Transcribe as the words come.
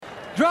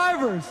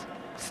Drivers,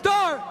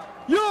 start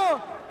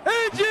your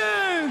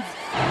engines!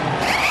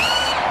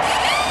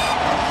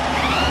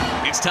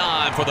 It's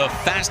time for the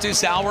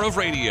fastest hour of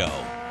radio,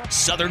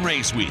 Southern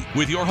Race Week,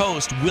 with your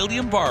host,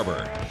 William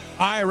Barber.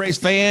 Hi, race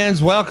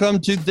fans.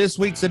 Welcome to this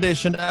week's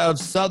edition of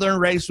Southern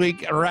Race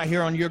Week right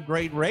here on your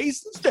great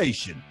racing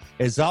station.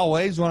 As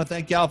always, I want to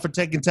thank y'all for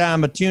taking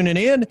time of tuning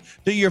in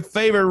to your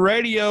favorite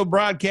radio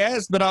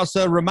broadcast, but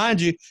also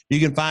remind you, you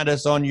can find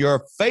us on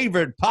your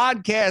favorite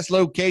podcast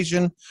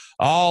location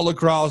all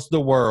across the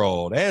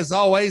world. As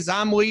always,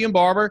 I'm William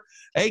Barber,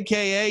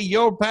 a.k.a.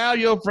 your pal,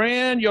 your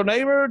friend, your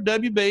neighbor,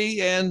 WB,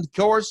 and, of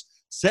course,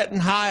 sitting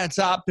high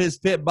atop his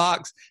pit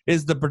box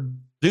is the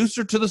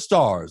producer to the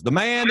stars, the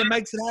man that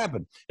makes it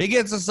happen. He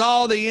gets us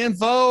all the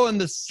info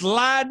and the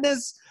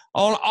slideness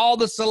on all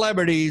the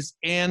celebrities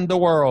in the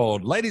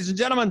world. Ladies and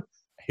gentlemen,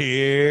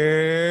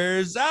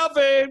 here's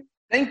Alfie.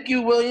 Thank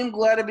you, William.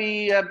 Glad to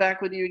be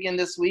back with you again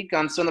this week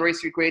on Southern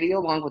Race Week Radio,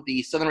 along with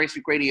the Southern Race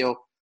Week Radio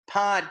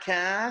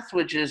podcast,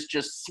 which is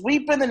just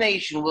sweeping the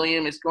nation,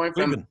 William. It's going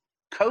from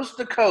coast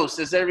to coast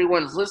as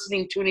everyone's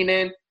listening, tuning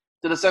in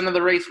to the Southern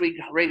Race Week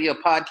Radio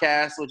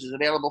podcast, which is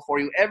available for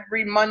you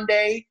every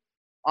Monday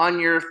on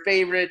your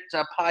favorite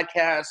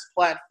podcast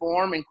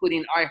platform,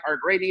 including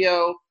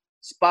iHeartRadio,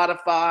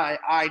 Spotify,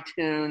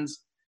 iTunes,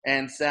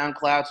 and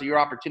SoundCloud. So your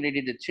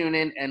opportunity to tune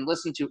in and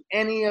listen to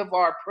any of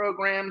our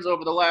programs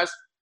over the last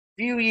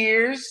few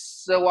years.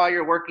 So while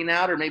you're working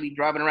out or maybe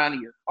driving around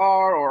in your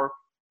car or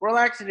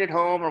relaxing at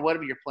home or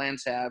whatever your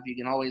plans have, you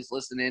can always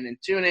listen in and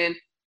tune in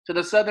to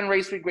the Southern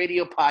Race Week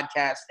Radio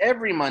podcast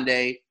every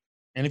Monday.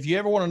 And if you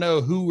ever want to know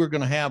who we're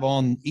going to have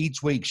on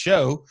each week's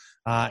show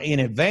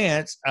in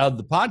advance of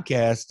the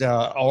podcast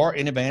or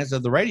in advance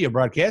of the radio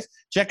broadcast,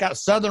 check out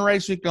Southern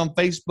Race Week on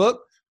Facebook.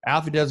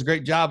 Alfie does a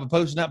great job of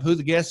posting up who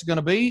the guests are going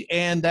to be,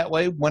 and that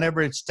way, whenever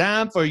it's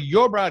time for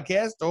your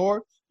broadcast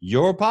or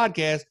your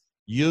podcast,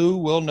 you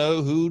will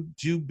know who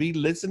to be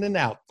listening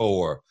out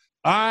for.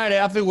 All right,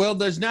 Alfie, well,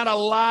 there's not a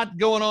lot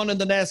going on in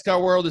the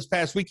NASCAR world this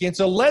past weekend,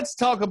 so let's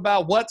talk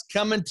about what's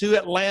coming to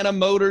Atlanta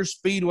Motor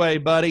Speedway,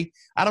 buddy.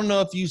 I don't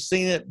know if you've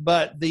seen it,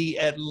 but the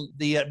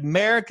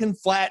American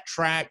Flat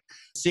Track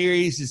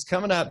Series is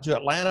coming up to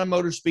Atlanta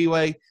Motor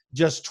Speedway,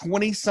 just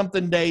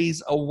 20-something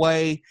days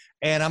away.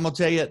 And I'm going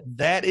to tell you,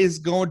 that is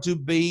going to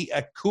be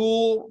a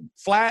cool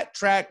flat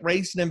track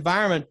racing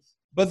environment.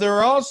 But there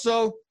are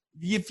also,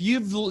 if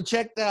you've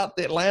checked out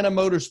the Atlanta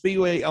Motor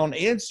Speedway on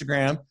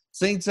Instagram,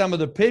 seen some of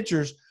the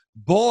pictures,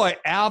 boy,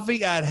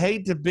 Alfie, I'd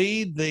hate to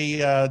be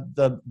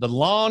the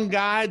lawn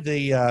guy,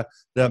 the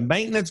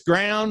maintenance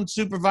ground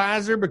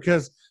supervisor,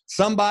 because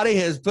somebody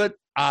has put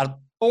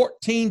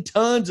 14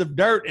 tons of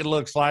dirt, it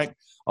looks like,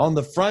 on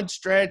the front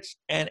stretch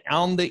and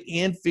on the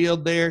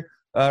infield there.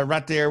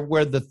 Right there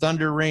where the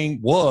Thunder Ring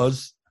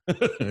was.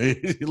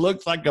 It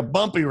looks like a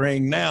bumpy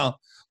ring now,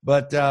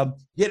 but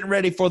getting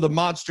ready for the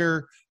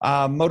Monster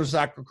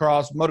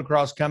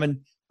motocross coming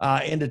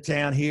into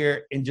town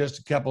here in just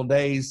a couple of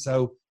days.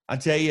 So I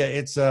tell you,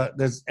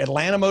 this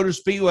Atlanta Motor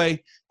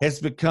Speedway has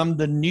become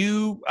the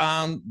new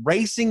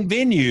racing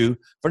venue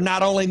for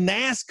not only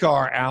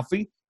NASCAR,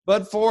 Alfie,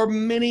 but for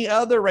many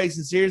other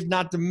racing series,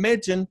 not to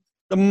mention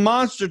the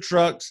monster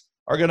trucks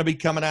are going to be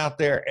coming out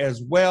there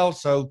as well.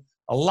 So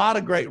a lot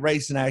of great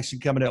racing action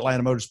coming to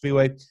Atlanta Motor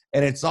Speedway,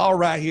 and it's all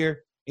right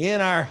here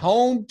in our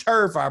home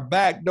turf, our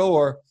back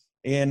door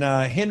in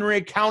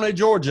Henry County,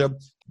 Georgia.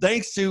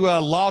 Thanks to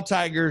Law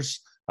Tigers,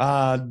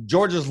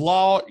 Georgia's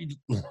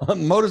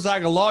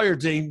motorcycle lawyer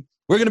team,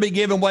 we're going to be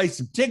giving away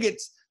some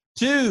tickets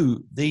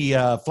to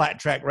the Flat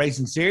Track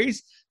Racing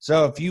Series.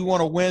 So if you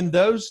want to win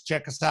those,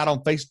 check us out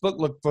on Facebook.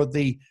 Look for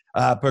the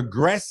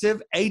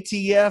Progressive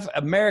ATF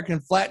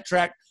American Flat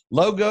Track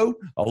logo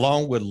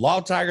along with Law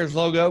Tigers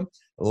logo.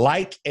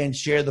 Like and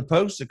share the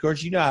post. Of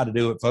course, you know how to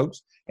do it,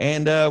 folks.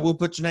 And we'll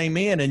put your name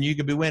in, and you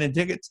could be winning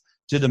tickets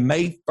to the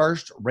May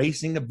 1st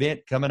racing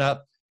event coming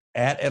up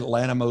at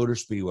Atlanta Motor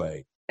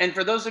Speedway. And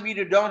for those of you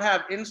who don't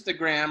have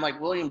Instagram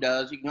like William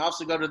does, you can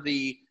also go to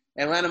the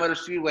Atlanta Motor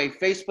Speedway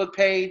Facebook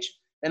page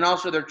and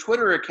also their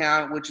Twitter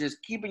account, which is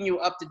keeping you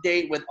up to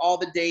date with all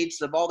the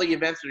dates of all the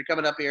events that are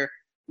coming up here.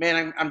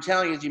 Man, I'm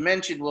telling you, as you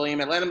mentioned,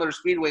 William, Atlanta Motor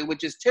Speedway,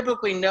 which is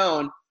typically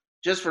known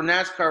just for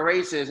NASCAR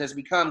races, has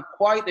become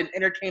quite an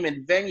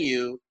entertainment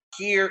venue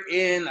here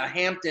in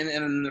Hampton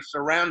and in the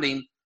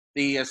surrounding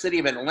the city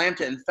of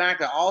Atlanta. In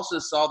fact, I also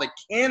saw that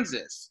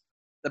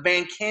the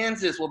band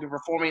Kansas will be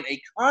performing a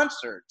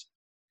concert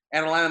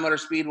at Atlanta Motor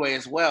Speedway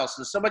as well.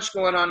 So there's so much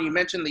going on. You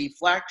mentioned the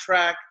flat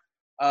track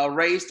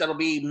race that'll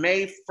be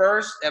May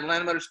 1st,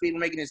 Atlanta Motor Speedway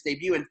making its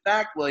debut. In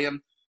fact,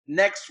 William,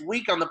 next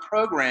week on the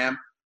program,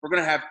 we're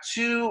going to have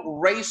two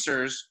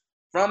racers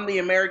from the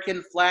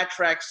American Flat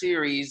Track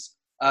Series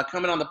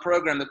coming on the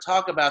program to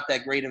talk about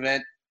that great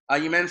event.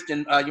 You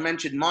mentioned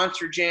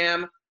Monster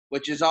Jam,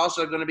 which is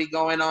also going to be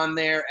going on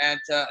there at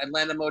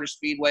Atlanta Motor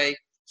Speedway.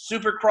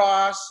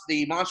 Supercross,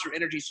 the Monster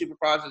Energy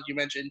Supercross, as you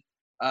mentioned,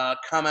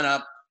 coming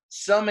up.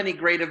 So many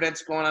great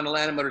events going on at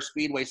Atlanta Motor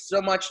Speedway.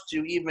 So much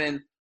to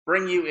even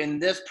bring you in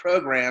this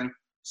program.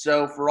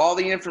 So for all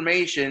the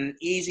information,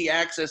 easy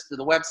access to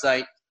the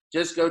website,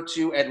 just go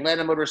to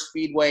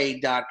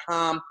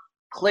atlantamotorspeedway.com,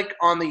 click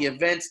on the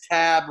events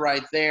tab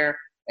right there,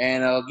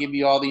 and it'll give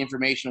you all the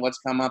information what's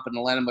come up in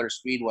Atlanta Motor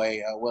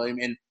Speedway, William.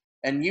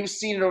 And you've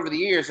seen it over the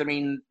years. I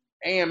mean,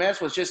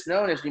 AMS was just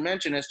known, as you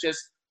mentioned, as just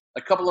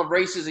a couple of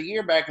races a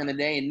year back in the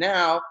day, and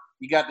now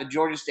you got the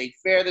Georgia State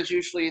Fair that's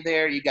usually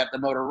there. You got the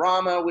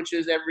Motorama, which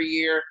is every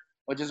year,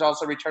 which is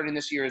also returning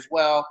this year as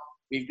well.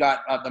 We've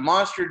got the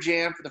Monster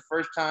Jam for the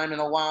first time in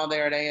a while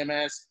there at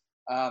AMS.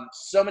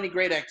 So many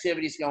great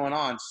activities going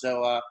on.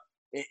 So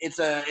it's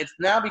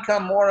now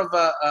become more of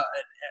an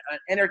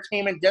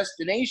entertainment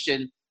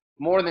destination,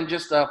 more than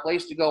just a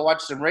place to go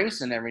watch some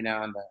racing every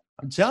now and then.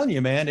 I'm telling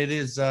you, man, it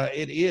is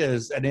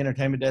an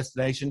entertainment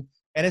destination,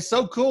 and it's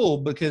so cool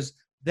because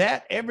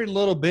that every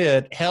little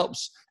bit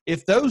helps.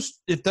 If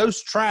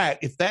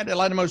that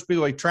Atlanta Motor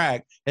Speedway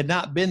track had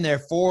not been there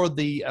for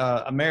the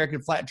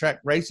American Flat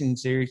Track Racing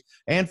Series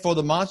and for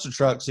the Monster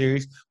Truck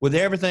Series, with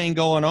everything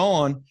going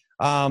on,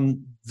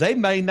 they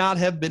may not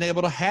have been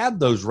able to have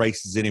those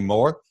races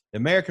anymore. The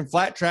American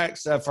Flat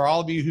Tracks, for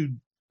all of you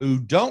who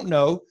don't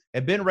know,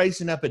 have been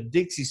racing up at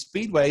Dixie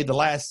Speedway the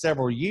last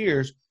several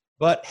years,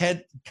 but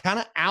had kind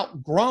of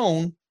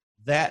outgrown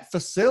that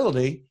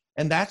facility,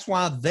 and that's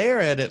why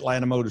they're at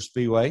Atlanta Motor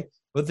Speedway.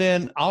 But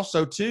then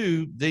also,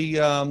 too,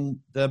 the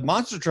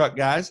Monster Truck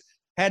guys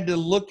had to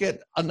look at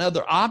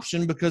another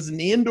option because an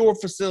indoor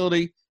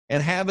facility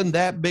and having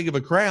that big of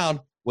a crowd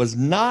was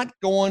not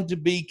going to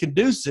be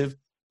conducive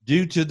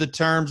due to the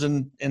terms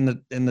and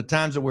the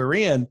times that we're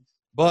in.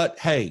 But,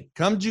 hey,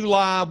 come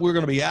July, we're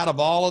going to be out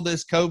of all of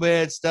this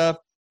COVID stuff.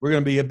 We're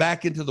going to be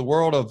back into the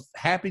world of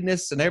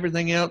happiness and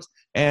everything else.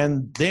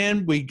 And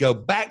then we go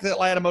back to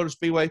Atlanta Motor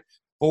Speedway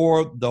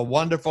for the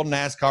wonderful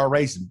NASCAR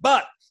racing.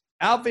 But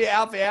Alfie,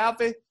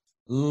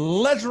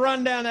 let's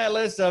run down that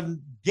list of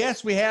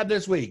guests we have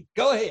this week.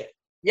 Go ahead.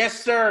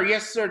 Yes, sir.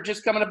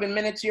 Just coming up in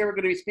minutes here, we're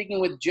going to be speaking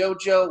with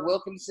JoJo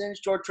Wilkinson,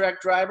 short track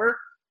driver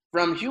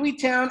from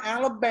Hueytown,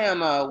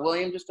 Alabama.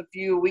 William, just a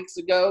few weeks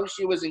ago,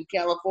 she was in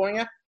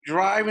California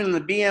driving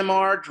the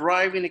BMR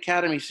Driving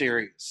Academy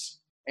Series.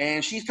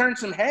 And she's turned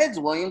some heads,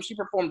 William. She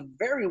performed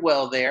very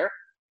well there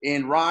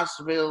in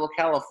Rossville,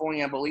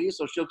 California, I believe.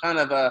 So she'll kind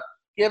of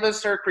give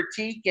us her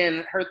critique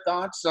and her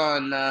thoughts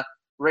on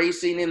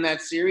racing in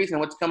that series and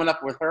what's coming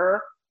up with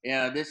her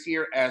this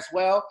year as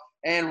well.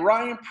 And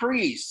Ryan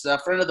Priest, a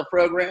friend of the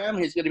program,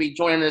 he's going to be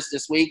joining us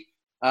this week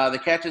to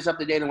catch us up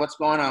to date on what's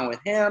going on with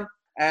him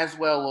as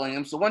well,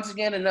 William. So once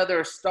again,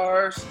 another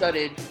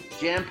star-studded,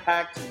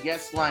 jam-packed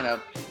guest lineup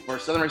for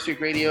Southern Race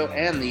Week Radio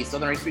and the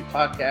Southern Race Week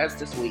podcast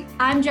this week.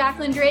 I'm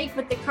Jacqueline Drake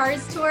with the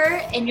Cars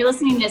Tour, and you're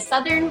listening to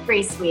Southern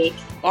Race Week.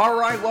 All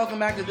right, welcome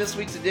back to this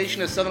week's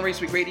edition of Southern Race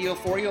Week Radio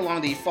for you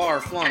along the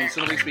far-flung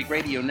Southern Race Week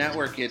Radio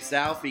network. It's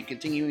Alfie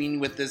continuing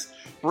with this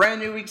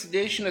brand new week's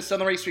edition of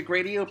Southern Race Week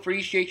Radio.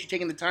 Appreciate you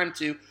taking the time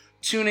to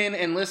tune in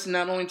and listen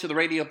not only to the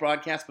radio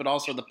broadcast but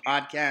also the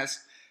podcast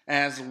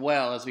as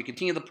well. As we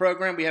continue the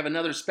program, we have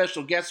another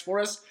special guest for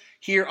us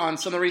here on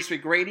Southern Race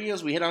Week Radio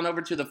as we head on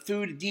over to the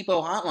Food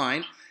Depot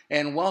hotline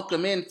and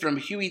welcome in from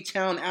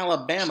Hueytown,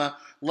 Alabama.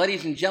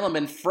 Ladies and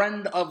gentlemen,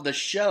 friend of the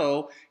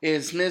show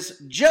is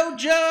Miss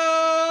JoJo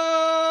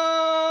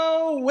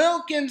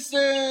Wilkinson.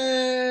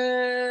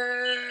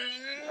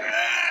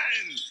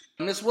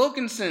 Miss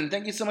Wilkinson,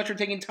 thank you so much for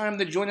taking time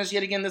to join us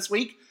yet again this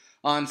week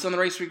on Southern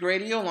Race Week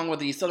Radio, along with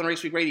the Southern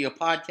Race Week Radio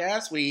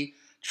podcast. We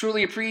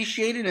truly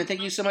appreciate it, and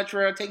thank you so much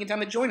for taking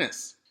time to join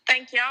us.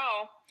 Thank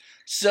y'all.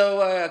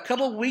 So a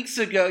couple of weeks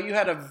ago, you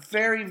had a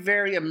very,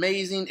 very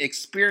amazing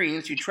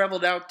experience. You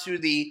traveled out to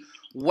the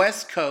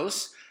West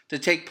Coast to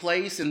take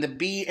place in the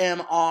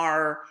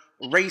BMR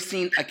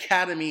Racing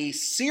Academy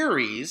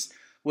Series,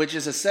 which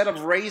is a set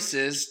of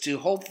races to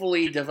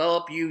hopefully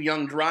develop you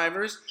young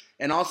drivers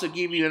and also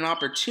give you an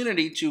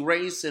opportunity to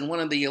race in one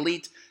of the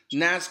elite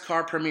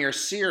NASCAR Premier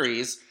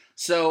Series.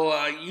 So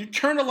you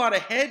turned a lot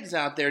of heads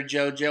out there,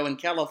 JoJo, in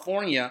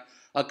California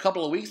a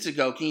couple of weeks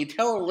ago. Can you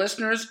tell our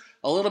listeners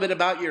a little bit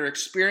about your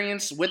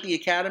experience with the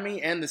Academy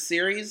and the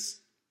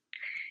series?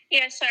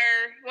 Yes,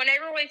 sir.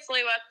 Whenever we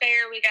flew up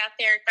there, we got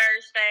there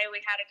Thursday.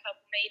 We had a couple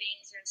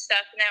meetings and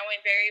stuff, and that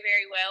went very,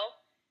 very well.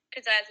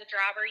 Because as a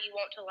driver, you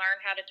want to learn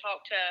how to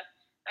talk to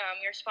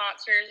your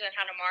sponsors and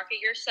how to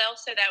market yourself.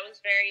 So that was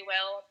very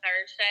well on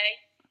Thursday.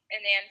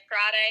 And then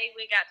Friday,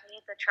 we got to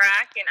hit the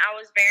track, and I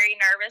was very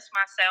nervous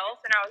myself,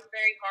 and I was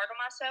very hard on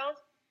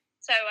myself.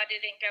 So I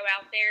didn't go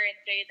out there and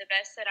do the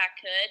best that I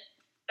could.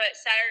 But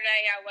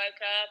Saturday, I woke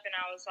up, and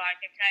I was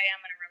like, okay, I'm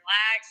going to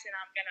relax, and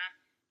I'm going to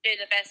do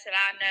the best that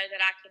I know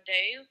that I can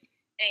do.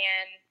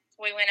 And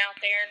we went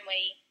out there, and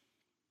we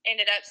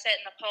ended up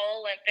setting the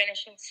pole and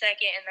finishing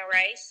second in the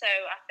race. So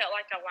I felt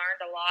like I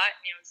learned a lot,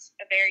 and it was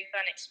a very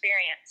fun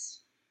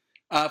experience.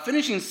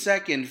 Finishing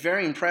second,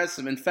 very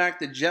impressive. In fact,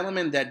 the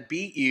gentleman that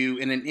beat you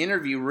in an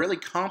interview really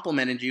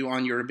complimented you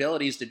on your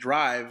abilities to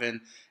drive and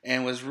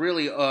was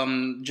really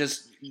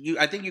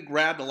I think you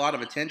grabbed a lot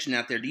of attention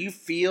out there. Do you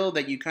feel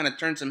that you kind of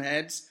turned some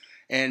heads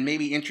and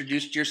maybe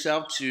introduced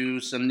yourself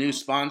to some new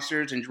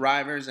sponsors and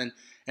drivers and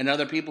and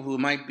other people who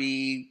might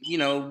be,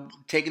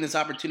 taking this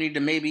opportunity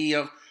to maybe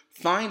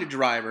find a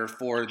driver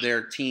for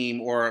their team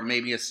or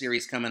maybe a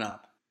series coming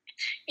up?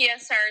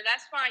 Yes, sir.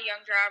 That's why young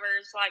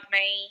drivers like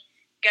me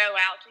go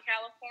out to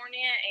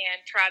California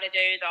and try to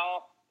do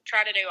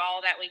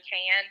all that we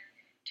can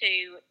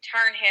to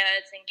turn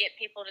heads and get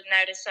people to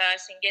notice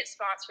us and get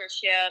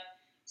sponsorship.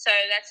 So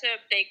that's a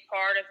big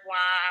part of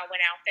why I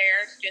went out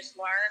there, to just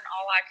learn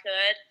all I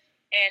could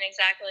and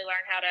exactly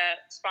learn how to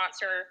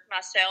sponsor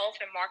myself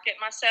and market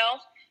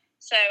myself.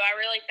 So I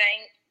really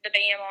think the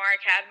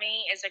BMR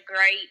Academy is a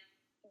great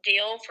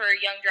deal for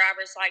young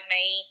drivers like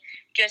me,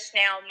 just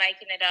now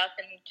making it up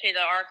into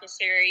the ARCA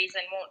series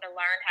and wanting to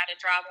learn how to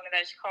drive one of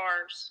those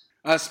cars.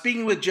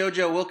 Speaking with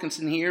JoJo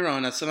Wilkinson here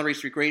on Southern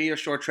Race Week Radio,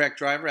 short track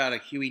driver out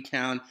of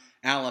Hueytown,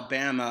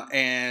 Alabama.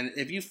 And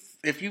if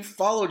you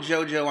follow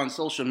JoJo on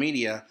social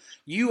media,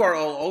 you are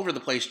all over the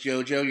place,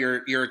 JoJo.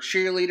 You're a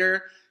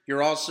cheerleader.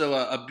 You're also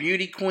a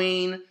beauty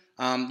queen.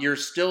 You're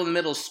still in the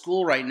middle of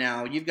school right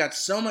now. You've got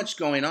so much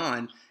going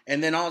on. And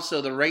then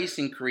also the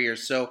racing career.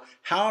 So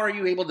how are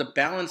you able to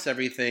balance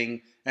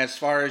everything as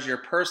far as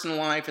your personal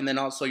life and then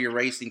also your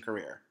racing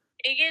career?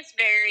 It gets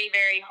very,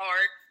 very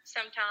hard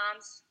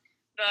sometimes.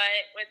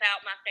 But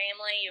without my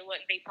family, it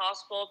wouldn't be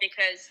possible,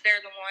 because they're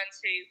the ones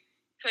who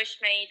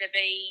pushed me to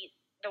be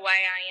the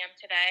way I am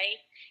today.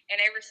 And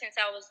ever since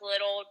I was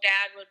little,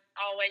 Dad would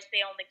always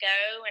be on the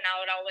go, and I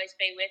would always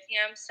be with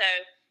him. So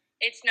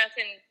it's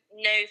nothing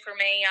new for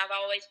me. I've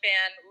always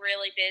been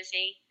really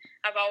busy.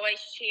 I've always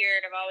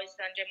cheered. I've always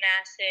done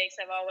gymnastics.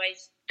 I've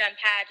always done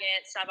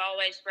pageants. I've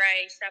always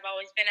raced. I've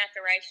always been at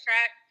the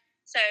racetrack.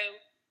 So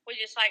we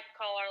just like to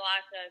call our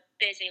life a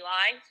busy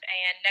life,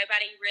 and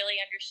nobody really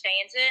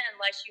understands it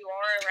unless you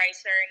are a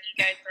racer and you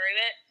go through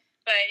it.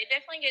 But it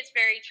definitely gets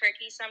very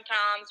tricky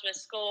sometimes with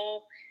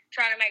school,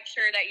 trying to make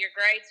sure that your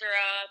grades are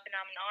up, and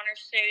I'm an honor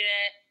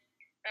student.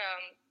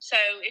 So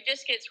it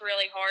just gets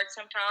really hard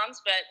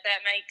sometimes, but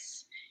that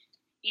makes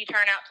you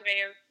turn out to be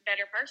a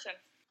better person.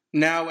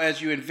 Now,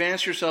 as you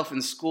advance yourself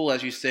in school,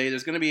 as you say,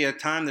 there's going to be a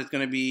time that's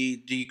going to be,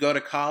 do you go to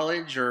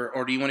college or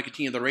do you want to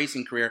continue the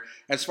racing career?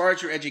 As far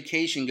as your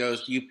education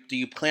goes, do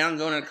you plan on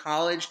going to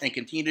college and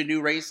continue to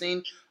do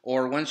racing?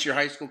 Or once your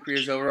high school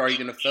career is over, are you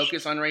going to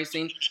focus on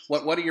racing?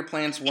 What are your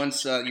plans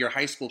once your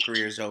high school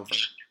career is over?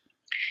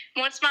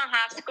 Once my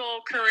high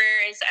school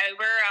career is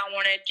over, I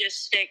want to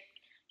just stick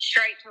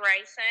straight to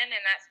racing,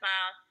 and that's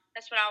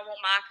what I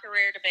want my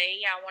career to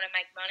be. I want to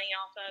make money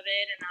off of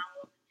it, and I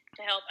want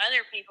to help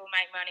other people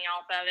make money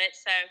off of it.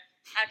 So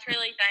I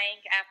truly think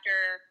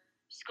after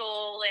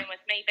school, and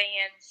with me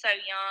being so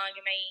young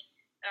and me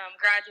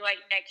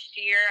graduating next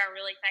year, I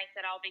really think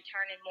that I'll be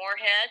turning more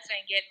heads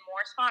and getting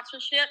more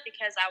sponsorship,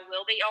 because I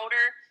will be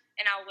older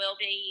and I will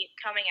be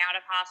coming out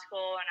of high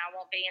school and I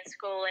won't be in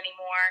school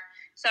anymore.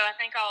 So I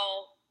think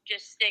I'll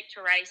just stick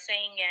to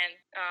racing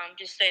and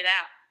just do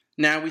that.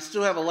 Now, we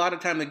still have a lot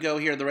of time to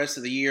go here the rest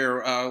of the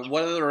year.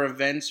 What other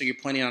events are you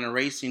planning on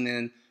racing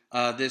in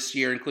this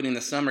year, including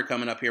the summer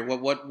coming up here?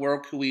 What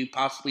world could we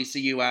possibly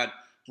see you at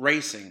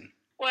racing?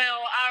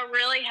 Well, I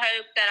really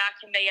hope that I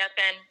can be up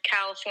in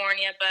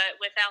California, but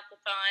without the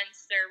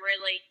funds, there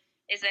really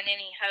isn't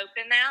any hope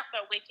in that.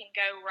 But we can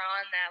go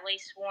run at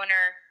least one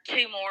or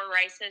two more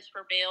races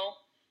for Bill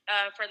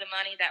for the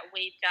money that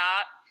we've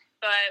got.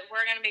 But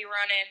we're going to be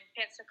running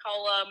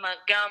Pensacola,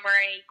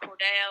 Montgomery,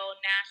 Cordell,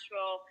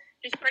 Nashville,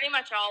 just pretty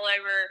much all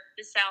over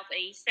the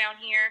southeast down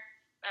here.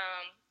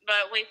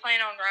 But we plan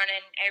on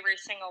running every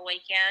single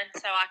weekend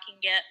so I can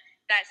get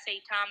that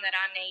seat time that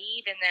I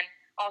need, and then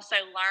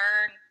also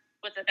learn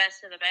with the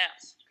best of the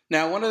best.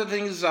 Now, one of the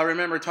things I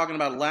remember talking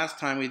about last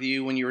time with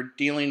you when you were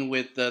dealing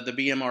with the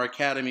BMR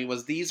Academy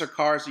was these are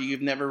cars that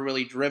you've never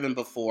really driven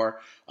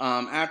before.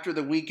 After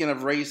the weekend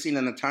of racing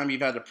and the time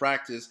you've had to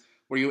practice,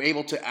 were you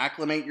able to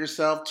acclimate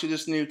yourself to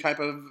this new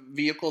type of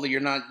vehicle that you're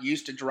not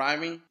used to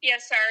driving?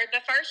 Yes, sir.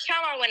 The first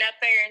time I went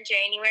up there in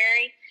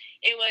January,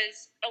 it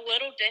was a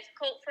little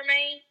difficult for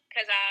me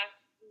because I've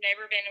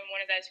never been in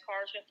one of those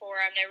cars before.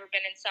 I've never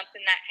been in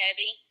something that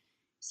heavy.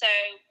 So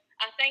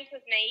I think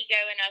with me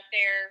going up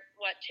there,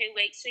 2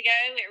 weeks ago,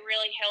 it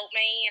really helped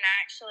me, and I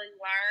actually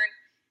learned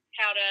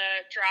how to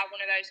drive one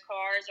of those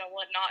cars and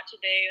what not to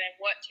do and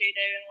what to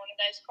do in one of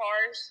those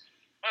cars.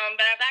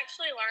 But I've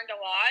actually learned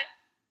a lot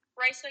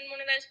racing one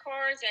of those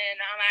cars, and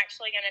I'm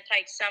actually going to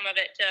take some of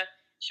it to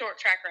short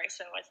track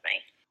racing with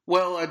me.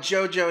 Well,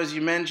 JoJo, as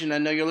you mentioned, I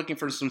know you're looking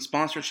for some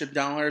sponsorship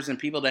dollars and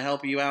people to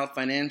help you out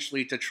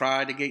financially to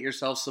try to get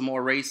yourself some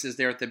more races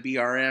there at the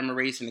BRM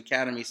Racing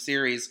Academy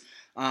Series.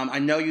 I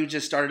know you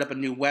just started up a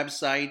new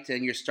website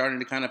and you're starting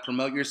to kind of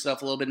promote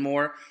yourself a little bit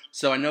more.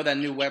 So I know that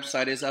new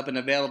website is up and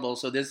available.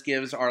 So this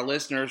gives our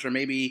listeners, or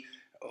maybe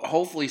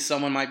hopefully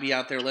someone might be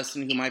out there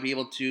listening who might be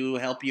able to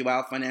help you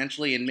out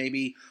financially and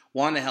maybe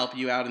want to help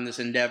you out in this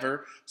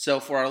endeavor. So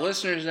for our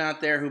listeners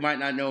out there who might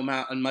not know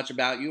much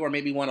about you or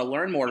maybe want to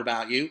learn more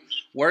about you,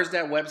 where's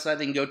that website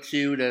they can go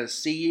to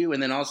see you?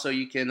 And then also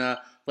you can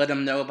let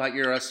them know about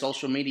your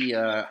social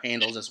media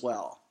handles as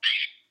well.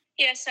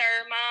 Yes,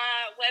 sir.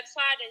 My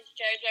website is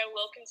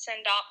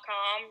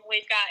jojowilkinson.com.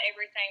 We've got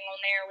everything on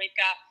there. We've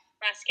got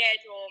my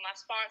schedule, my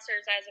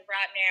sponsors as of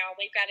right now.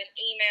 We've got an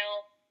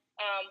email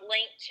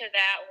link to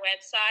that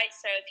website.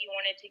 So if you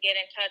wanted to get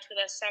in touch with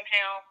us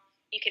somehow,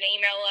 you can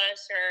email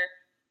us or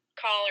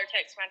call or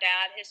text my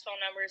dad. His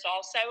phone number is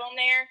also on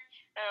there.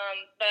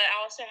 But I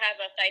also have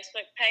a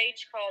Facebook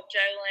page called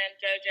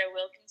JoJo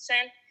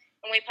Wilkinson.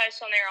 And we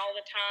post on there all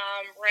the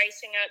time,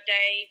 racing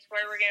updates,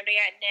 where we're going to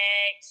be at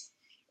next,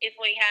 if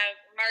we have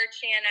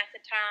merch in at the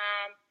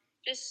time,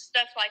 just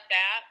stuff like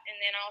that. And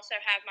then I also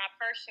have my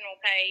personal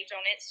page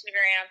on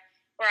Instagram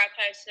where I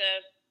post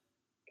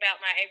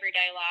about my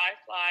everyday life,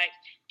 like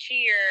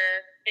cheer,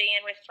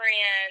 being with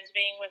friends,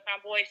 being with my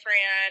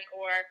boyfriend,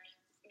 or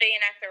being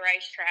at the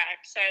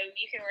racetrack. So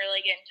you can really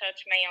get in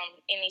touch with me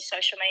on any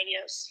social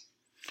medias.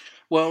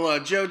 Well,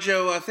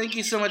 JoJo, thank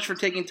you so much for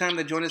taking time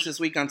to join us this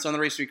week on Southern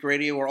Race Week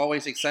Radio. We're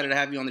always excited to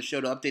have you on the show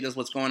to update us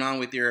what's going on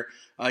with your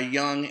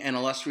young and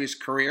illustrious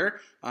career.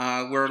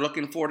 We're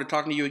looking forward to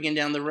talking to you again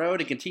down the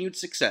road and continued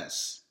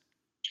success.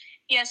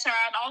 Yes, sir.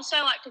 I'd also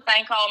like to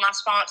thank all my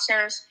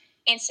sponsors,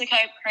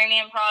 Instacope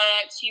Premium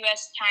Products,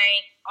 US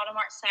Tank,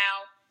 Automart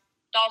South,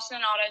 Dawson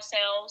Auto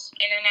Sales,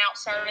 In-N-Out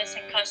Service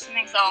and Custom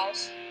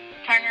Exhaust,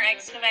 Turner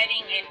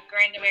Excavating, and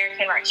Grand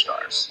American Race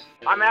Cars.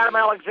 I'm Adam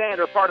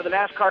Alexander, part of the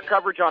NASCAR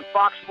coverage on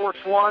Fox Sports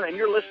 1, and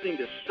you're listening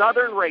to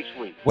Southern Race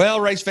Week.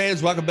 Well, race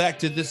fans, welcome back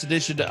to this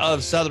edition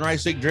of Southern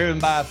Race Week, driven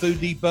by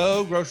Food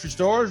Depot, grocery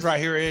stores right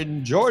here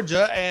in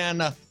Georgia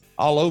and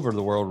all over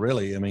the world,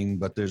 really. I mean,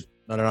 but they're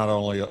not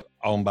only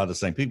owned by the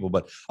same people,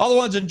 but all the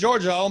ones in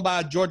Georgia owned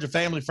by Georgia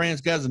family,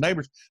 friends, cousins,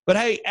 neighbors. But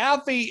hey,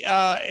 Alfie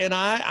and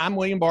I'm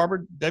William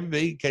Barber,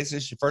 WB, in case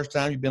this is your first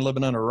time you've been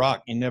living under a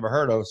rock, you never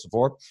heard of us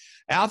before.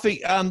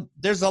 Alfie,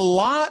 there's a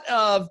lot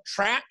of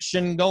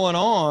traction going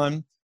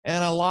on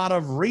and a lot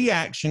of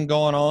reaction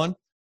going on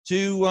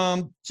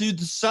to the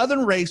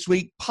Southern Race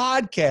Week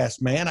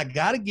podcast, man. I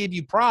got to give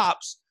you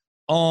props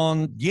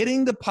on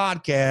getting the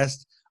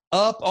podcast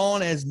up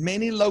on as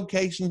many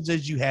locations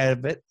as you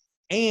have it,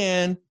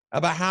 and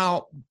about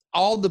how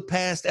all the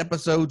past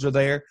episodes are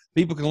there.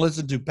 People can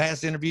listen to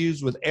past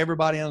interviews with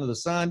everybody under the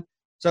sun.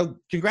 So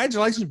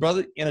congratulations,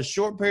 brother. In a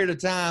short period of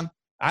time,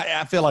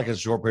 I feel like it's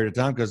a short period of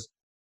time because,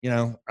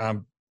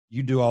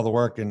 you do all the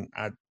work and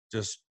I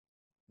just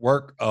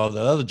work the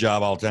other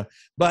job all the time.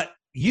 But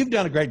you've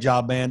done a great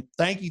job, man.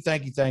 Thank you.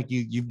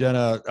 You've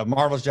done a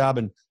marvelous job.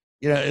 And,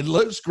 it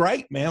looks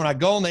great, man. When I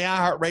go on the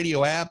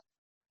iHeartRadio app,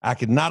 I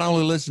can not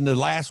only listen to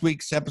last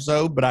week's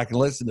episode, but I can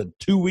listen to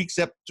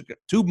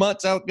 2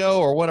 months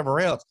ago or whatever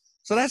else.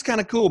 So that's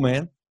kind of cool,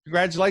 man.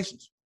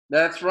 Congratulations.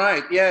 That's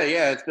right. Yeah.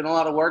 It's been a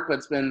lot of work, but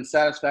it's been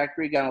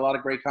satisfactory. Got a lot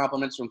of great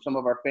compliments from some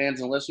of our fans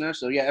and listeners.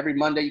 So, yeah, every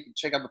Monday you can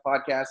check out the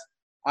podcast,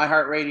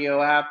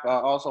 iHeartRadio app,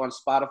 also on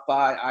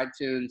Spotify,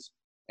 iTunes,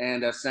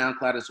 and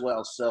SoundCloud as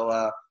well.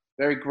 So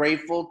very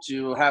grateful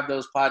to have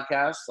those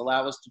podcasts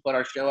allow us to put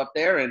our show up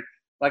there. And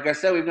like I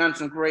said, we've gotten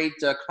some great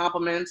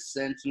compliments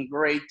and some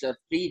great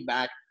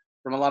feedback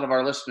from a lot of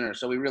our listeners.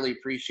 So we really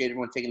appreciate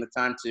everyone taking the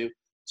time to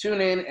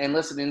tune in and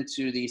listen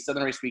into the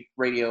Southern Race Week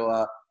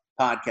Radio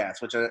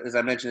podcast, which, as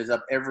I mentioned, is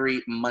up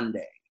every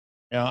Monday.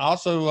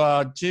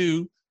 Also,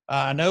 too,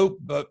 I know,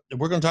 but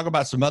we're going to talk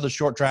about some other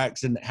short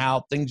tracks and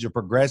how things are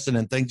progressing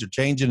and things are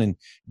changing and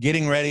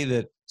getting ready.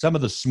 That some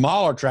of the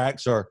smaller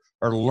tracks are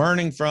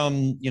learning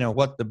from,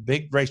 what the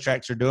big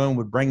racetracks are doing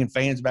with bringing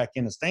fans back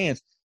in the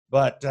stands.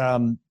 But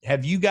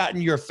have you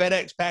gotten your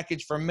FedEx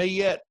package from me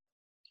yet?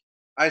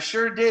 I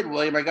sure did,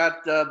 William. I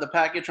got the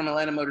package from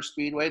Atlanta Motor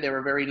Speedway. They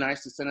were very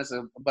nice to send us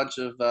a bunch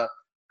of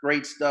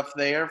great stuff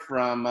there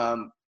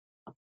from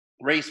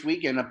Race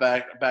Weekend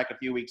back a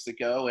few weeks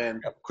ago.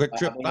 And Quick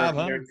Trip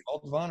 500,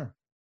 Folds of Honor.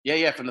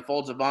 Yeah, from the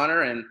Folds of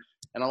Honor and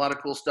a lot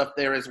of cool stuff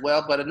there as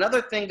well. But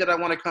another thing that I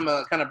want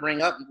to kind of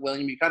bring up,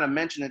 William, you kind of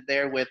mentioned it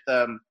there with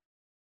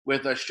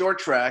a short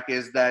track,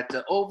 is that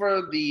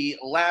over the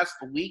last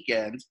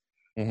weekend,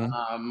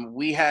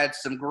 we had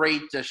some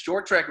great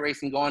short track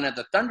racing going at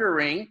the Thunder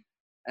Ring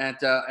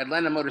at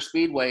Atlanta Motor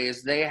Speedway.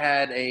 As they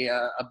had a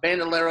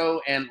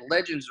Bandolero and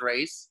Legends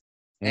race,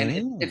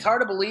 and it's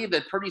hard to believe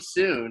that pretty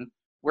soon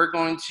we're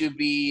going to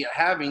be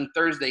having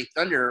Thursday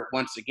Thunder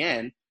once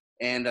again,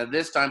 and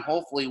this time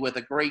hopefully with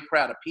a great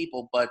crowd of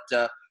people. But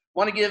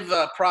want to give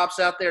props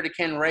out there to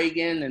Ken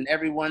Reagan and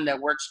everyone that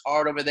works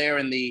hard over there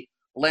in the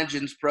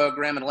Legends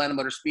program at Atlanta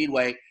Motor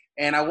Speedway.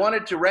 And I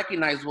wanted to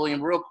recognize,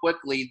 William, real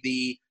quickly,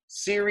 the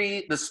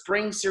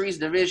Spring Series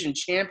Division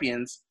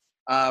champions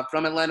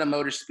from Atlanta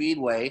Motor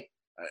Speedway,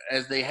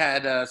 as they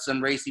had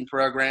some racing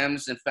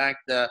programs. In fact,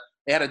 they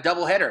had a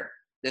doubleheader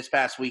this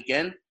past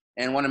weekend,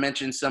 and want to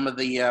mention some of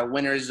the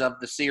winners of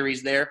the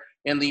series there.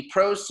 In the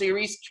Pro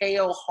Series,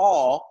 Cale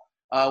Hall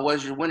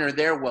was your winner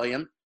there,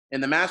 William.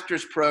 In the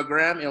Masters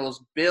program, it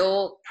was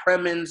Bill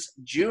Premens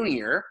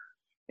Jr.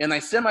 In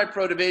the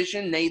Semi-Pro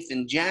division,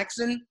 Nathan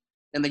Jackson.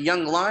 In the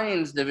Young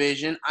Lions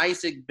division,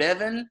 Isaac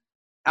Bevan.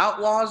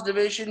 Outlaws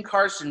division,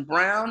 Carson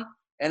Brown.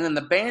 And in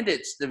the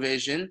Bandits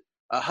division,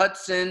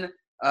 Hudson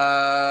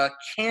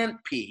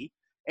Canpy.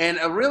 And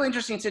a really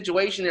interesting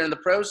situation there in the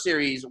Pro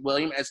Series,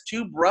 William, as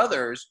two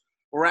brothers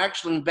were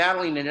actually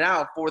battling it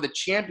out for the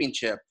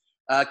championship.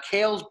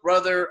 Cale's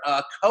brother,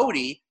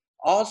 Cody,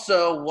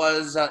 also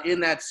was in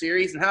that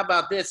series. And how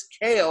about this?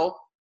 Cale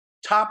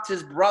topped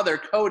his brother,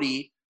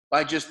 Cody,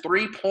 by just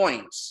 3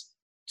 points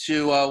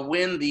to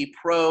win the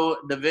pro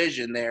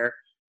division there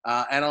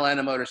at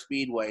Atlanta Motor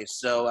Speedway.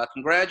 So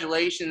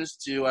congratulations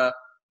to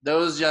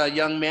those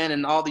young men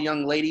and all the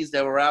young ladies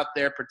that were out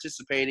there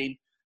participating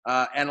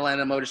at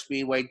Atlanta Motor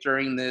Speedway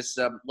during this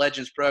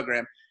Legends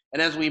program.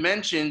 And as we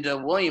mentioned,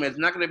 William, it's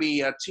not going to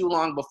be too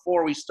long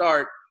before we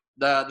start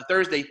the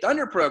Thursday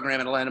Thunder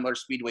program at Atlanta Motor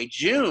Speedway,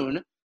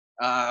 June.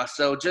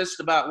 So just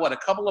about, a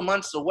couple of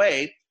months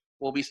away,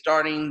 we'll be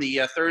starting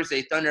the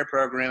Thursday Thunder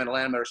program at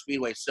Atlanta Motor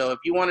Speedway. So if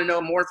you want to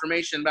know more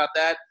information about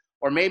that,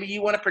 or maybe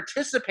you want to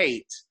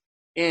participate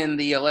in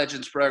the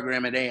Legends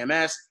program at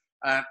AMS,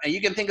 and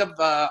you can think of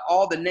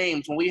all the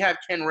names. When we have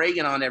Ken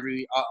Reagan on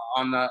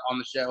on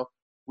the show,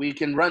 we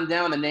can run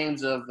down the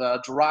names of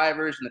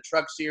drivers in the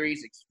Truck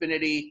Series,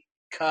 Xfinity,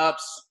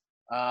 Cups,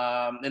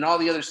 and all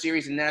the other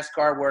series in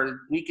NASCAR,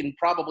 where we can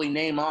probably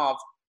name off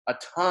a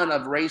ton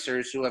of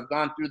racers who have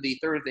gone through the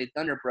Thursday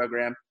Thunder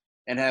program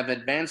and have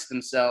advanced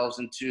themselves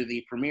into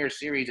the premier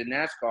series in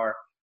NASCAR.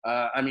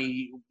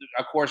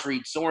 Of course,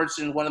 Reed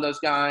Sorensen, one of those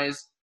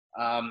guys.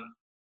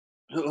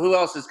 Who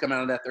else has come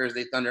out of that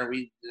Thursday Thunder?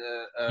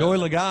 Joey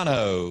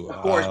Logano.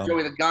 Of course,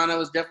 Joey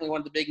Logano is definitely one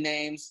of the big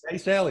names.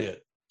 Chase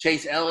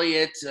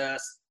Elliott.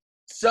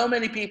 So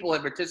many people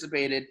have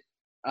participated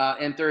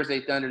in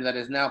Thursday Thunder that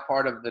is now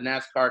part of the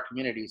NASCAR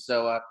community.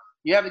 So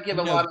you have to give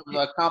a lot of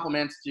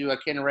compliments to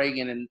Ken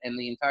Reagan and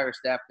the entire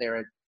staff there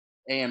at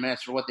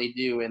AMS for what they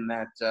do in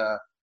that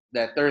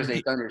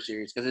Thursday Thunder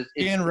series. Because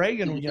Ken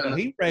Reagan,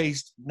 he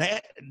raced.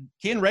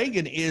 Ken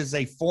Reagan is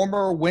a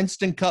former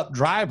Winston Cup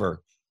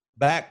driver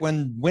back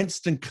when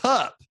Winston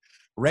Cup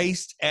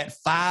raced at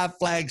Five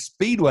Flag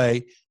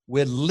Speedway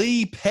with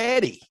Lee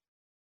Petty.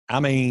 I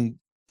mean,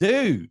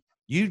 dude,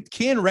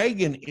 Ken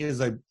Reagan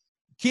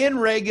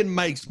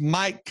makes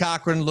Mike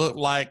Cochran look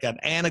like an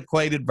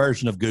antiquated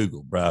version of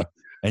Google, bro.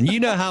 And you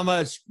know how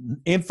much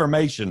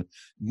information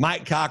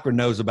Mike Cochran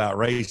knows about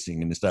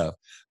racing and stuff.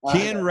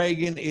 Ken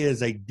Reagan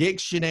is a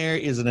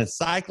dictionary, is an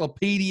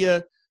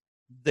encyclopedia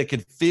that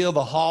could fill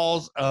the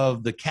halls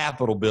of the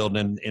Capitol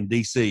building in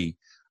D.C.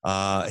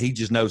 He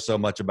just knows so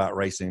much about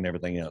racing and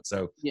everything else.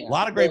 So a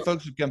lot of great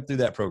folks who come through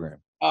that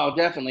program. Oh,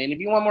 definitely. And if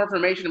you want more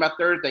information about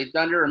Thursday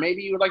Thunder, or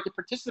maybe you would like to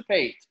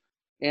participate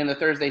in the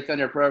Thursday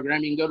Thunder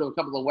program, you can go to a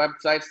couple of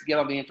websites to get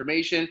all the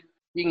information.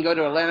 You can go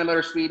to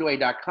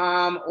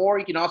AtlantaMotorspeedway.com, or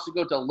you can also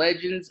go to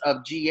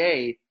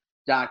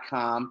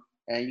legendsofga.com,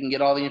 and you can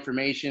get all the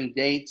information,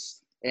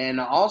 dates, and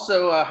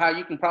also how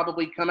you can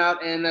probably come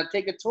out and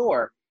take a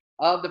tour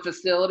of the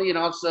facility. And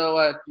also,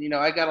 I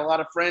got a lot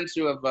of friends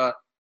who have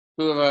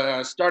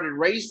started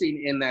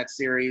racing in that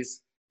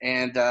series,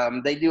 and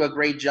they do a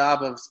great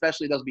job of,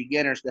 especially those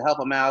beginners, to help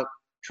them out,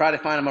 try to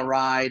find them a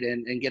ride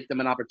and get them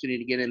an opportunity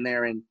to get in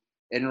there and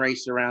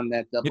race around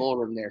that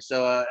bullroom there.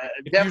 So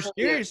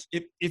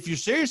if you're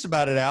serious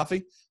about it,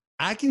 Alfie,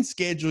 I can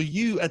schedule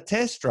you a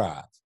test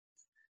drive.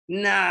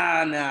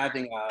 Nah, I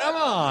think come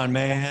on,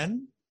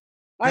 man.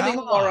 I think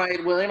I'm all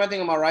right, William. I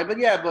think I'm all right. But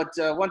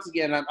once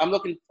again, I'm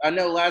looking. I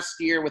know last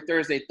year with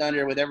Thursday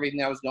Thunder, with everything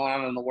that was going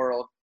on in the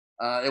world,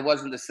 it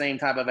wasn't the same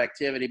type of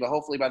activity. But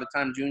hopefully by the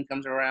time June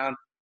comes around,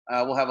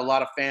 we'll have a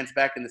lot of fans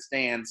back in the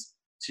stands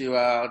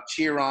to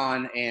cheer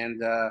on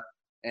and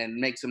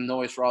make some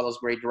noise for all those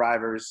great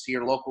drivers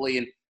here locally.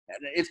 And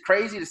it's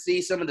crazy to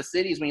see some of the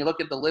cities when you look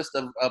at the list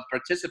of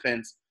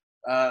participants.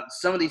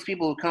 Some of these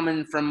people who come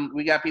in from –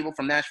 we got people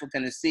from Nashville,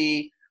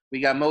 Tennessee. We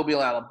got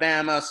Mobile,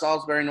 Alabama,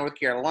 Salisbury, North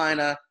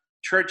Carolina,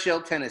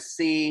 Churchill,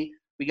 Tennessee.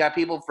 We got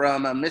people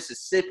from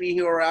Mississippi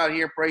who are out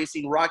here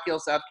racing, Rock Hill,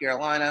 South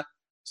Carolina.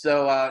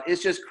 So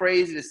it's just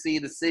crazy to see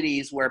the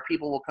cities where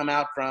people will come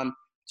out from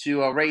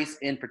to race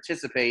and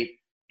participate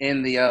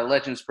in the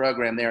Legends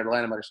program there at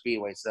Atlanta Motor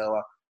Speedway.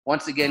 So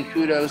once again,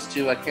 kudos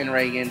to Ken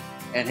Reagan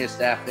and his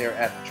staff there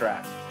at the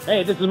track.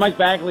 Hey, this is Mike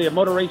Bagley of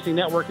Motor Racing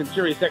Network and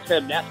Sirius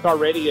XM NASCAR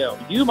Radio.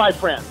 You, my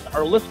friends,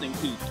 are listening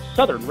to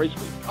Southern Race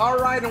Week. All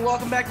right, and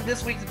welcome back to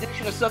this week's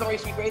edition of Southern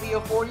Race Week Radio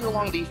for you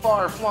along the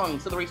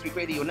far-flung Southern Race Week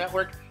Radio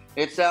Network.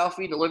 It's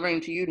Alfie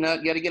delivering to you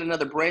yet again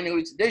another brand new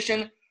week's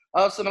edition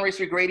of Southern Race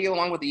Week Radio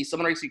along with the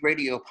Southern Race Week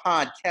Radio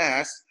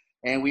podcast.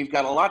 And we've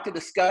got a lot to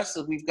discuss.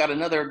 We've got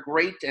another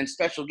great and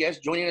special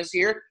guest joining us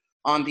here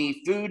on the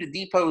Food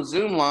Depot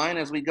Zoom line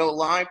as we go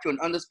live to an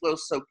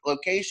undisclosed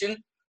location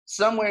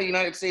somewhere in the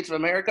United States of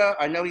America.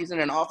 I know he's in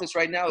an office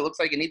right now. It looks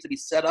like it needs to be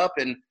set up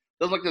and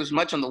doesn't look like there's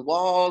much on the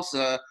walls.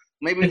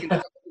 Maybe we can do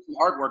some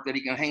artwork that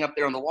he can hang up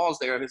there on the walls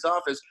there at his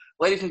office.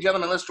 Ladies and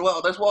gentlemen, let's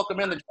welcome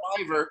in the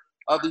driver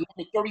of the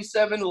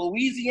 37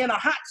 Louisiana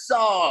Hot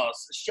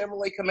Sauce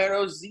Chevrolet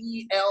Camaro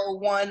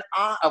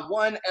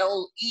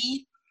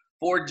ZL1LE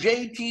for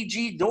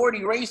JTG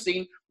Doherty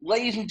Racing.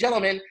 Ladies and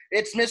gentlemen,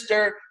 it's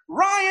Mr.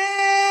 Ryan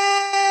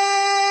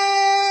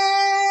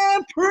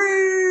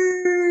Preece.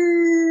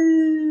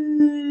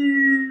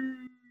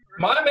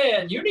 My man.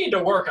 Ryan, you need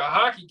to work a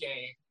hockey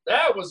game.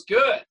 That was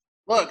good.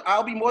 Look,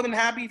 I'll be more than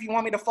happy if you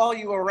want me to follow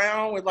you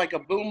around with like a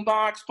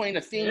boombox playing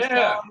a theme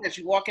song as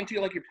you walk into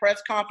like your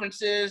press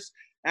conferences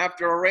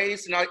after a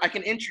race, and I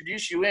can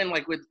introduce you in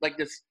like with like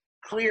this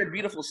clear,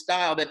 beautiful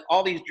style that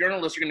all these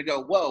journalists are going to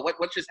go, whoa,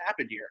 what just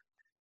happened here?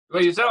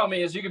 What you're telling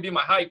me is you can be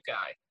my hype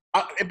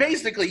guy.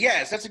 Basically,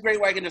 yes. That's a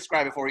great way I can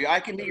describe it for you. I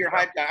can be your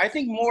hype guy. I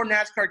think more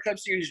NASCAR Cup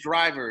Series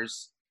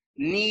drivers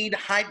need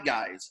hype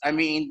guys. I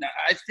mean,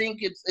 I think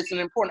it's an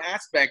important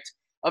aspect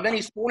of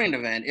any sporting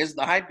event is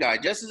the hype guy.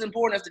 Just as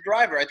important as the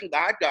driver. I think the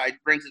hype guy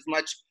brings as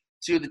much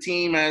to the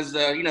team as,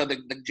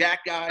 the jack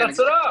guy. That's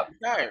it up.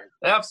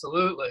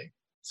 Absolutely.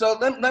 So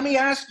let me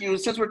ask you,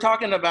 since we're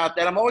talking about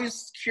that, I'm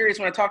always curious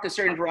when I talk to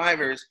certain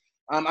drivers.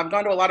 I've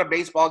gone to a lot of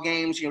baseball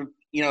games. You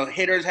know,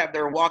 hitters have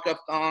their walk-up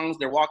songs,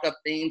 their walk-up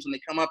themes when they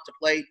come up to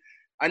plate.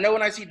 I know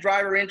when I see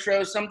driver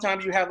intros,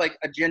 sometimes you have like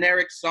a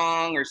generic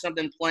song or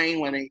something playing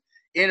when they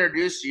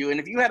introduce you. And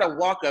if you had a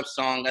walk-up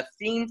song, a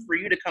theme for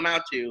you to come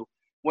out to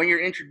when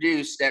you're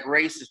introduced at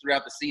races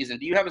throughout the season,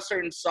 do you have a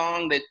certain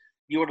song that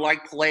you would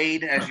like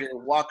played as your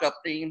walk-up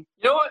theme?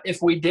 You know what?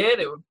 If we did,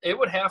 it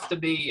would have to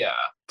be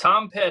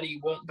Tom Petty,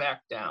 Won't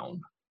Back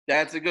Down.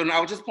 That's a good one. I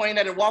was just playing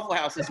that at Waffle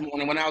House this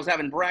morning when I was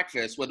having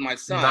breakfast with my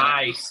son.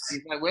 Nice.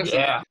 He's like, listen.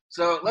 Yeah.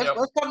 So let's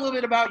talk a little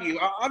bit about you.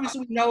 Obviously,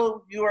 we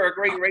know you are a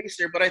great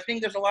racer, but I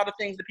think there's a lot of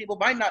things that people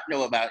might not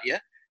know about you.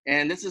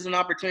 And this is an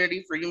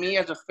opportunity for me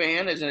as a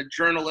fan, as a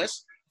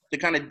journalist, to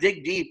kind of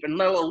dig deep and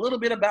know a little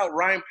bit about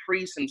Ryan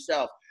Preece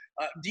himself.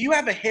 Do you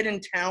have a hidden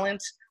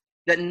talent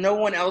that no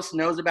one else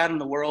knows about in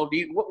the world?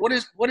 What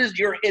is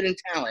your hidden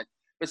talent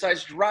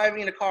besides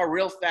driving a car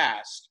real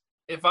fast?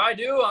 If I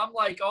do, I'm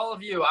like all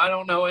of you. I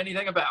don't know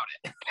anything about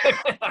it.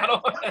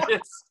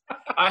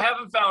 I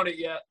haven't found it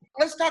yet.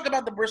 Let's talk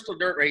about the Bristol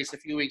Dirt Race a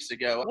few weeks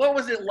ago. What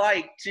was it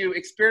like to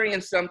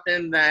experience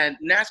something that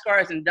NASCAR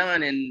hasn't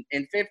done in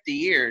 50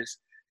 years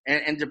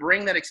and to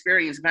bring that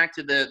experience back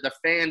to the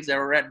fans that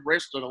were at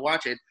Bristol to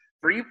watch it?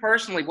 For you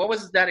personally, what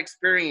was that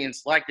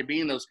experience like to be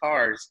in those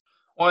cars?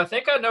 Well, I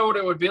think I know what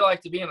it would be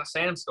like to be in a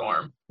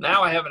sandstorm.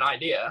 Now I have an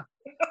idea.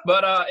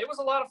 But it was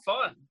a lot of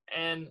fun.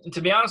 And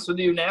to be honest with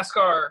you,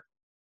 NASCAR,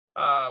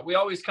 we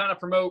always kind of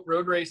promote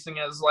road racing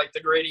as like the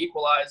great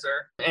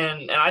equalizer.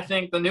 And I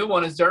think the new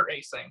one is dirt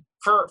racing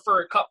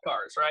for cup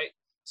cars, right?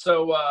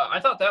 So I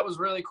thought that was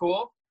really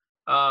cool.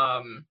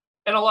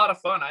 And a lot of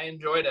fun. I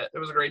enjoyed it. It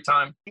was a great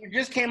time. You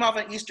just came off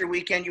an Easter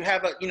weekend. You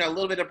have a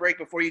little bit of break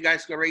before you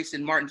guys go race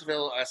in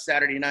Martinsville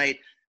Saturday night.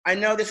 I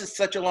know this is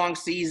such a long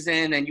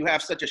season and you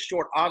have such a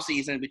short off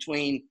season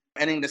between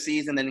ending the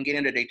season and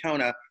getting to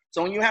Daytona.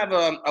 So when you have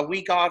a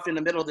week off in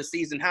the middle of the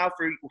season, how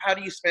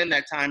do you spend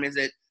that time? Is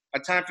it a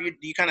time for you?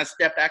 Do you kind of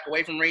step back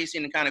away from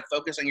racing and kind of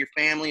focus on your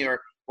family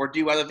or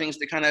do other things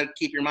to kind of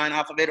keep your mind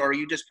off of it? Or are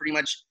you just pretty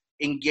much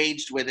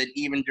engaged with it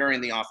even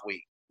during the off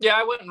week? Yeah,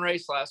 I went and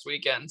raced last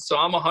weekend, so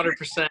I'm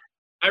 100%.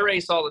 I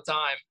race all the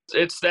time.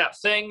 It's that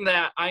thing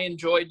that I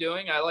enjoy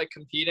doing. I like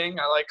competing.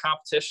 I like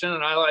competition,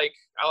 and I like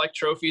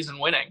trophies and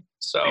winning.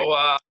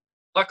 So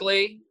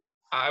luckily,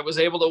 I was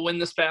able to win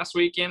this past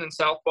weekend in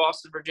South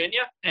Boston,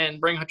 Virginia, and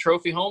bring a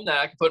trophy home that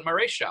I can put in my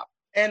race shop.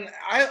 And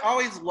I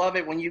always love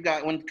it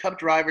when Cup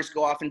drivers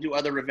go off and do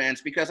other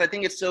events, because I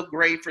think it's so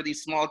great for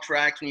these small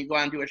tracks when you go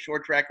out and do a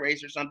short track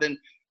race or something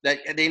that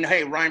they know,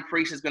 hey, Ryan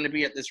Preece is going to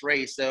be at this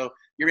race. So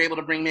you're able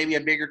to bring maybe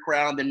a bigger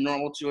crowd than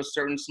normal to a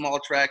certain small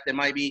track that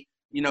might be,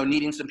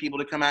 needing some people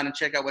to come out and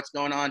check out what's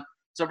going on.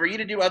 So for you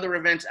to do other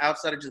events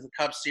outside of just the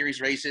Cup Series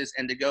races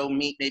and to go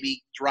meet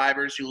maybe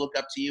drivers who look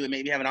up to you and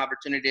maybe have an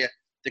opportunity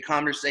to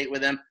conversate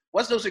with them,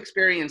 what's those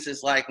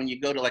experiences like when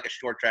you go to like a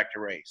short track to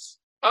race?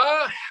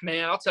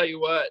 Man, I'll tell you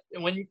what,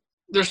 when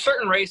there's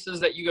certain races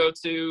that you go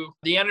to,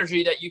 the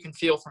energy that you can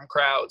feel from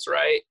crowds,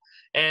 right?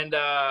 And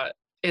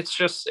it's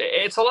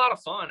a lot of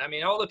fun. I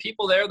mean, all the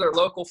people there, they're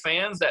local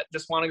fans that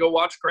just want to go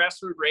watch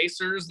grassroots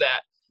racers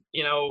that,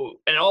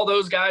 and all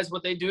those guys,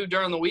 what they do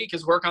during the week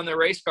is work on their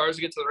race cars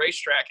to get to the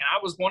racetrack. And I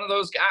was one of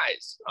those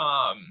guys.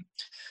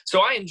 So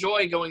I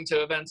enjoy going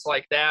to events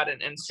like that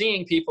and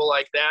seeing people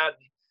like that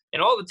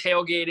and all the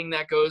tailgating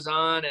that goes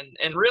on.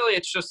 And really,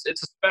 it's a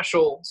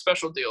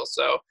special deal.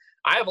 So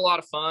I have a lot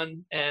of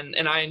fun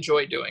and I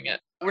enjoy doing it.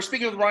 We're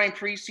speaking with Ryan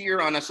Preece here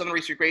on Southern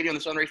Race Week Radio, on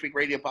the Southern Race Week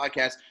Radio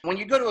podcast. When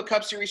you go to a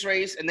Cup Series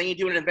race and then you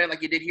do an event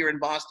like you did here in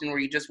Boston where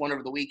you just went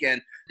over the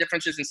weekend,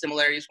 differences and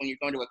similarities when you're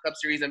going to a Cup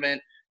Series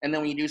event and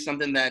then when you do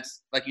something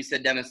that's, like you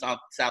said, down in South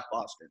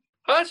Boston?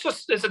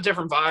 It's a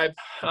different vibe.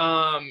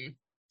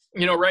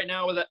 Right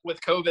now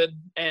with COVID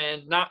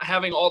and not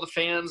having all the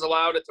fans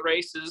allowed at the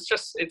races,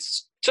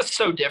 it's just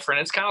so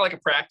different. It's kind of like a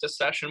practice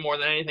session more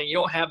than anything. You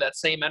don't have that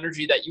same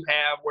energy that you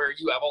have where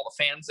you have all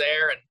the fans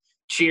there and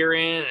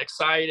cheering and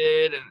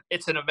excited, and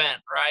it's an event,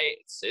 right?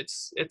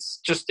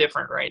 It's just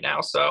different right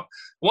now. So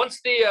once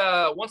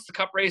the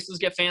Cup races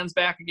get fans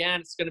back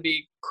again, it's going to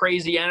be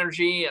crazy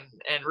energy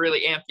and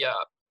really amp you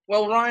up.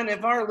 Well, Ryan,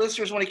 if our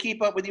listeners want to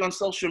keep up with you on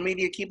social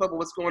media, keep up with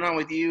what's going on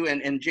with you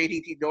and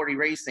JDT Daugherty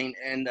Racing,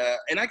 and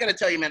I got to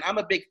tell you, man, I'm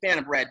a big fan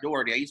of Brad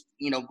Daugherty. I used,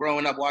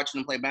 growing up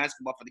watching him play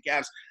basketball for the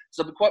Cavs.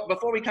 So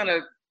before we kind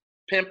of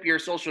pimp your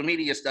social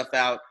media stuff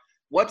out.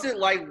 What's it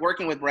like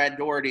working with Brad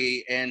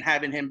Daugherty and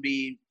having him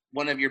be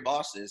one of your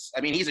bosses?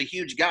 I mean, he's a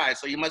huge guy,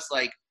 so he must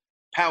like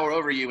power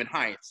over you in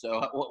height.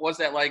 So what's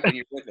that like when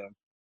you're with him?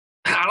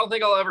 I don't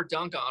think I'll ever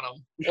dunk on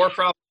him, or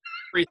probably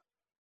a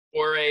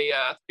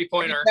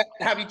three-pointer.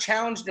 Have you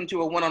challenged him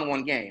to a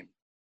one-on-one game?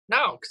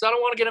 No, because I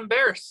don't want to get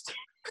embarrassed.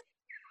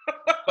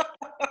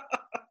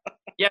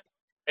 Yeah,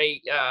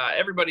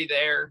 everybody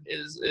there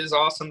is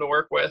awesome to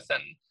work with,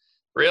 and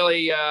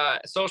really,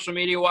 social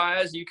media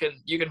wise, you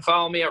can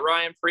follow me at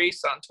Ryan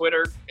Priest on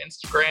Twitter,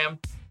 Instagram,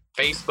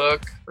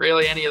 Facebook,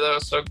 really any of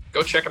those. So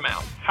go check them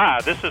out.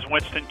 Hi, this is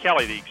Winston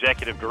Kelly, the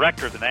Executive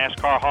Director of the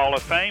NASCAR Hall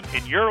of Fame,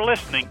 and you're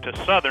listening to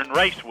Southern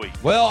Race Week.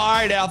 Well, all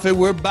right, Alfie,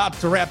 we're about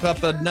to wrap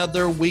up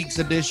another week's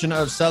edition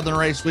of Southern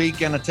Race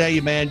Week. And I tell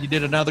you, man, you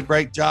did another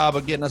great job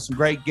of getting us some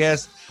great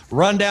guests.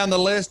 Run down the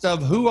list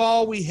of who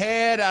all we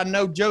had. I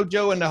know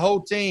JoJo and the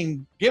whole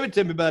team. Give it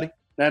to me, buddy.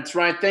 That's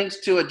right. Thanks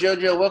to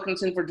JoJo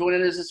Wilkinson for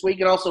joining us this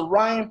week, and also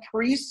Ryan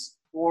Priest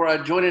for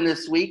joining us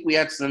this week. We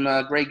had some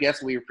great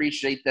guests. We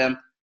appreciate them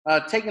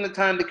taking the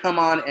time to come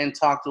on and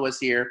talk to us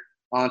here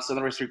on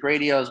Southern Race Week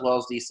Radio, as well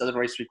as the Southern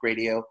Race Week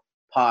Radio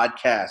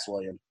podcast,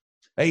 William.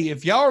 Hey,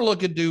 if y'all are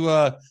looking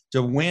to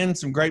win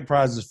some great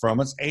prizes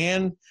from us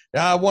and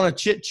want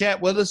to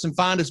chit-chat with us and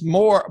find us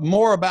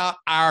more about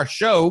our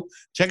show,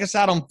 check us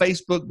out on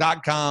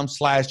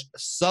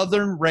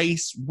Facebook.com/Southern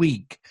Race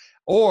Week.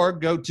 Or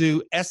go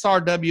to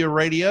SRW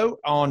Radio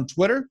on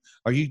Twitter,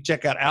 or you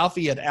check out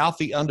Alfie at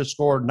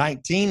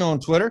Alfie_19 on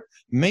Twitter,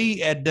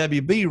 me at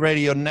WB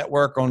Radio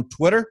Network on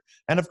Twitter,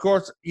 and of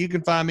course, you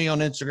can find me on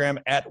Instagram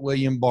at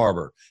William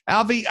Barber.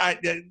 Alfie,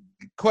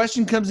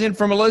 question comes in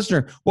from a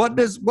listener. What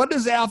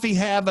does Alfie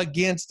have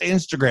against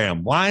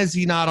Instagram? Why is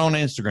he not on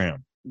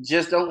Instagram?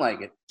 Just don't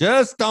like it.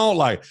 Just don't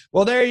like it.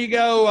 Well, there you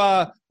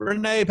go,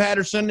 Renee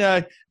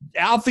Patterson.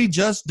 Alfie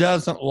just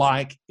doesn't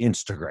like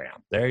Instagram.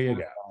 There you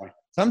go.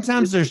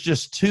 Sometimes there's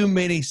just too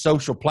many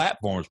social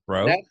platforms,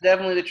 bro. That's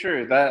definitely the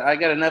truth. I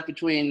got enough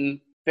between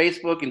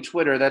Facebook and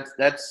Twitter. That's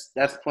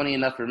plenty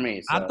enough for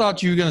me. So. I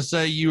thought you were going to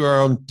say you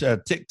were on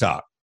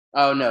TikTok.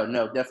 Oh,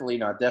 no, definitely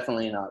not.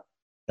 Definitely not.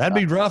 That'd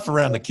be rough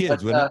around the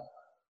kids, wouldn't it?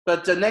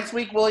 But next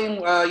week, William,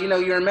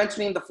 you were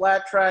mentioning the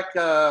flat track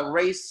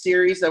race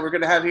series that we're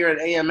going to have here at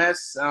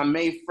AMS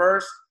May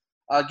 1st.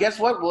 Guess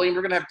what, William?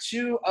 We're going to have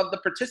two of the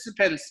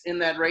participants in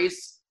that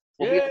race.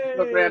 We'll be on the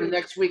program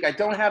next week. I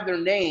don't have their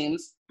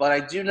names, but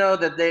I do know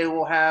that they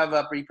will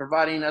be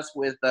providing us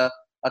with a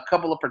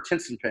couple of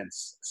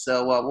participants.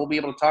 So we'll be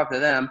able to talk to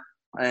them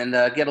and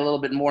get a little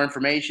bit more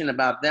information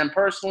about them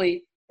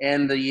personally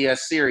and the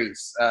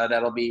series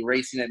that'll be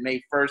racing at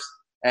May 1st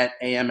at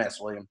AMS,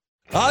 William.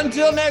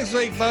 Until next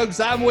week, folks,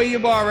 I'm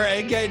William Barber,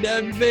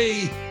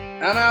 AKWB.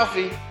 I'm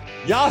Alfie.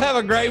 Y'all have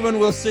a great one.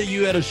 We'll see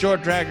you at a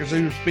short track or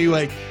super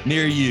speedway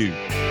near you.